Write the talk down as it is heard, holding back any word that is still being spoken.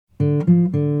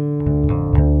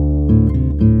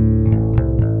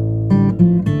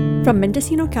From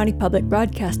Mendocino County Public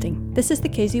Broadcasting, this is the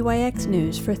KZYX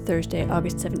News for Thursday,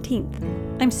 August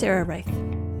 17th. I'm Sarah Reith.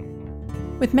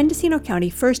 With Mendocino County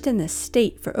first in the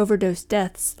state for overdose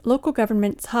deaths, local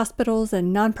governments, hospitals,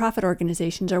 and nonprofit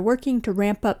organizations are working to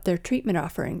ramp up their treatment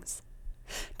offerings.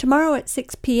 Tomorrow at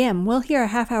 6 p.m., we'll hear a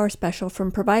half-hour special from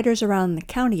providers around the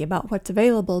county about what's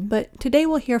available, but today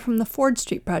we'll hear from the Ford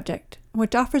Street Project,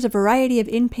 which offers a variety of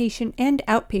inpatient and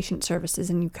outpatient services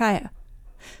in Ukiah.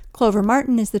 Clover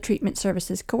Martin is the treatment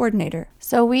services coordinator.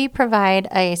 So we provide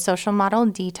a social model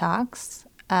detox,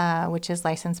 which is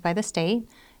licensed by the state,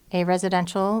 a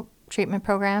residential treatment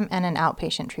program, and an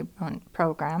outpatient treatment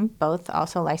program, both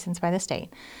also licensed by the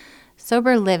state.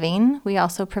 Sober living we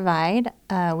also provide,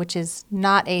 which is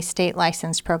not a state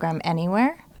licensed program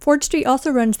anywhere. Ford Street also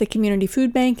runs the community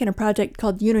food bank and a project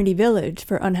called Unity Village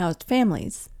for unhoused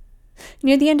families.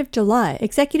 Near the end of July,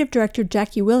 Executive Director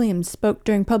Jackie Williams spoke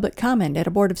during public comment at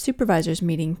a Board of Supervisors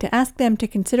meeting to ask them to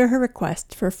consider her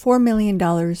request for $4 million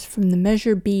from the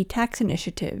Measure B tax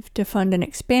initiative to fund an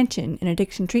expansion in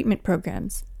addiction treatment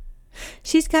programs.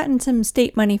 She's gotten some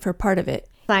state money for part of it.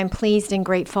 I'm pleased and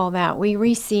grateful that we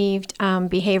received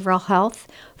behavioral health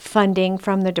funding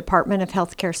from the Department of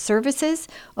Healthcare Services,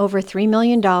 over $3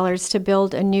 million to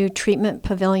build a new treatment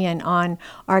pavilion on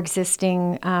our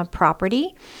existing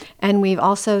property. And we've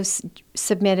also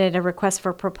submitted a request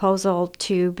for proposal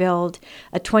to build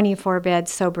a 24-bed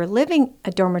sober living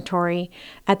dormitory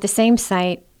at the same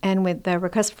site, and with the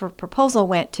request for proposal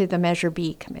went to the Measure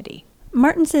B committee.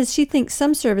 Martin says she thinks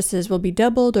some services will be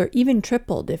doubled or even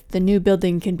tripled if the new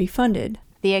building can be funded.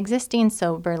 The existing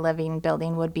sober living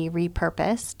building would be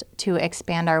repurposed to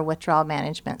expand our withdrawal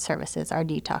management services, our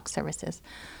detox services.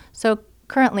 So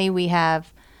currently we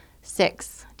have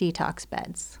 6 detox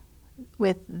beds.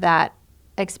 With that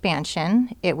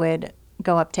expansion, it would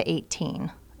go up to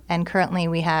 18. And currently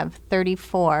we have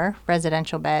 34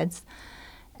 residential beds,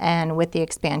 and with the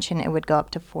expansion, it would go up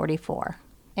to 44.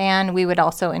 And we would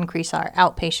also increase our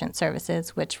outpatient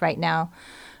services, which right now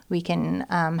we can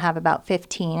have about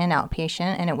 15 in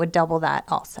outpatient, and it would double that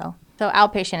also. So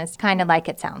outpatient is kind of like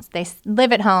it sounds. They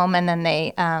live at home, and then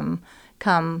they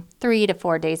come 3 to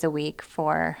 4 days a week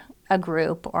for a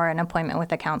group or an appointment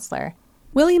with a counselor.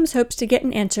 Williams hopes to get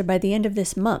an answer by the end of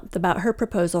this month about her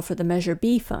proposal for the Measure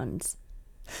B funds.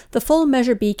 The full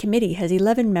Measure B committee has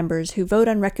 11 members who vote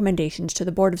on recommendations to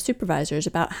the Board of Supervisors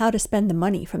about how to spend the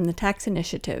money from the tax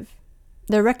initiative.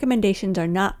 Their recommendations are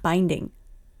not binding.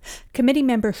 Committee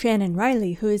member Shannon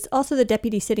Riley, who is also the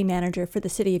deputy city manager for the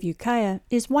city of Ukiah,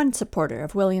 is one supporter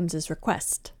of Williams's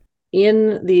request.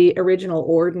 In the original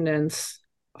ordinance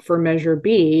for Measure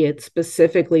B, it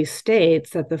specifically states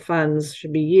that the funds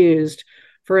should be used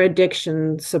for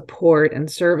addiction support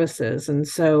and services. And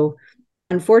so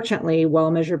unfortunately, while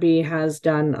Measure B has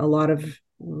done a lot of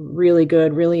really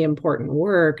good, really important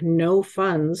work, no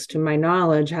funds, to my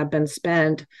knowledge, have been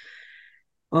spent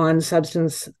on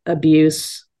substance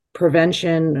abuse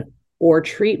prevention or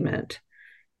treatment.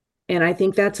 And I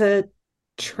think that's a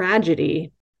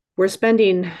tragedy. We're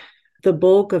spending the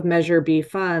bulk of Measure B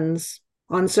funds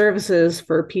on services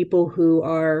for people who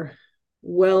are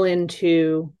well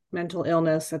into mental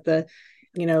illness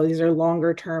these are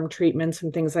longer term treatments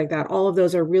and things like that. All of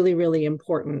those are really, really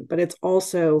important, but it's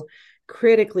also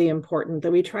critically important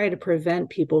that we try to prevent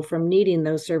people from needing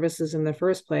those services in the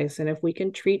first place. And if we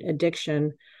can treat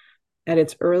addiction at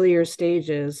its earlier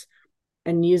stages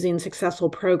and using successful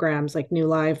programs like New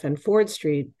Life and Ford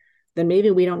Street, then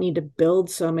maybe we don't need to build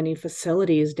so many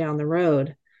facilities down the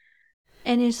road.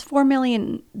 And is $4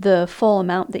 million the full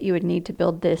amount that you would need to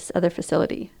build this other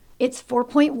facility? It's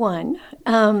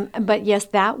 4.1, but yes,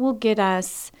 that will get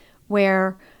us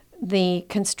where the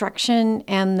construction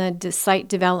and the site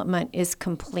development is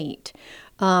complete,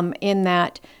 in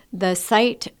that the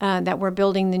site that we're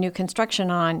building the new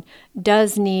construction on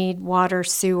does need water,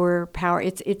 sewer, power.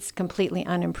 It's completely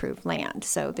unimproved land,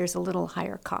 so there's a little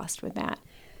higher cost with that.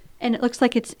 And it looks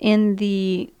like it's in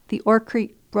the Orr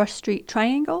Creek Brush Street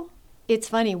triangle? It's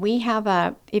funny, we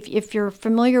have if you're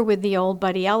familiar with the old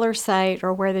Buddy Eller site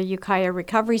or where the Ukiah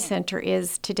Recovery Center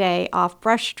is today off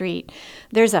Brush Street,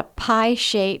 there's a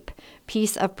pie-shaped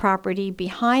piece of property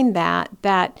behind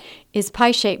that is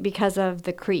pie-shaped because of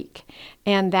the creek.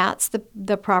 And that's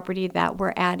the property that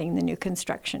we're adding the new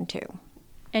construction to.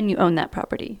 And you own that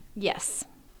property? Yes.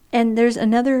 And there's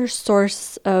another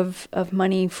source of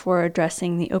money for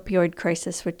addressing the opioid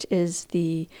crisis, which is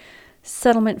the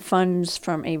settlement funds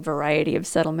from a variety of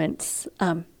settlements.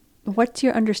 What's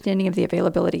your understanding of the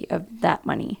availability of that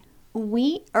money?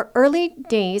 Early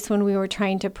days when we were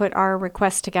trying to put our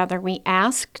request together, we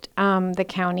asked the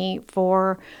county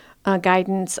for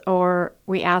guidance, or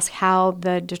we ask how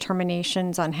the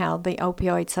determinations on how the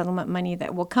opioid settlement money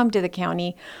that will come to the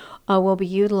county will be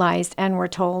utilized, and we're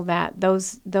told that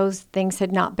those things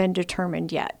had not been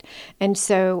determined yet. And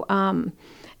so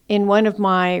in one of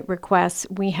my requests,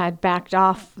 we had backed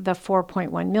off the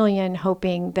 $4.1 million,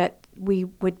 hoping that we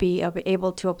would be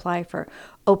able to apply for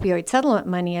opioid settlement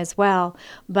money as well,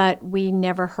 but we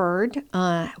never heard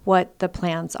what the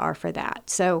plans are for that.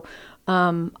 So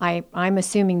I'm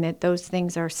assuming that those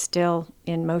things are still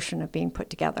in motion of being put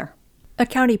together. A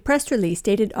county press release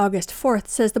dated August 4th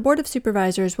says the Board of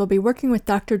Supervisors will be working with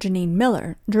Dr. Janine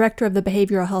Miller, Director of the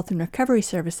Behavioral Health and Recovery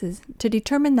Services, to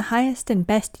determine the highest and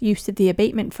best use of the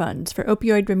abatement funds for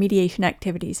opioid remediation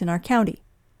activities in our county.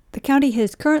 The county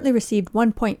has currently received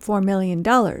 $1.4 million,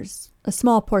 a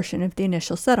small portion of the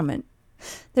initial settlement.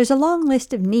 There's a long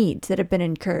list of needs that have been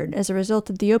incurred as a result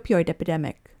of the opioid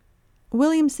epidemic.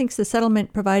 Williams thinks the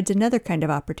settlement provides another kind of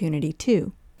opportunity,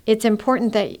 too. It's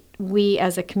important that we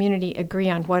as a community agree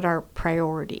on what our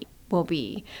priority will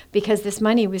be, because this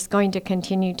money was going to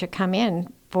continue to come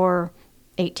in for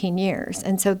 18 years.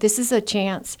 And so this is a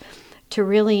chance to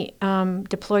really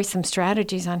deploy some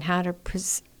strategies on how to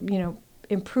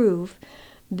improve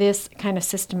this kind of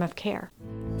system of care.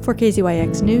 For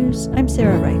KZYX News, I'm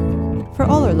Sarah Wright. For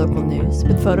all our local news,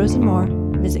 with photos and more,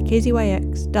 visit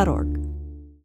kzyx.org.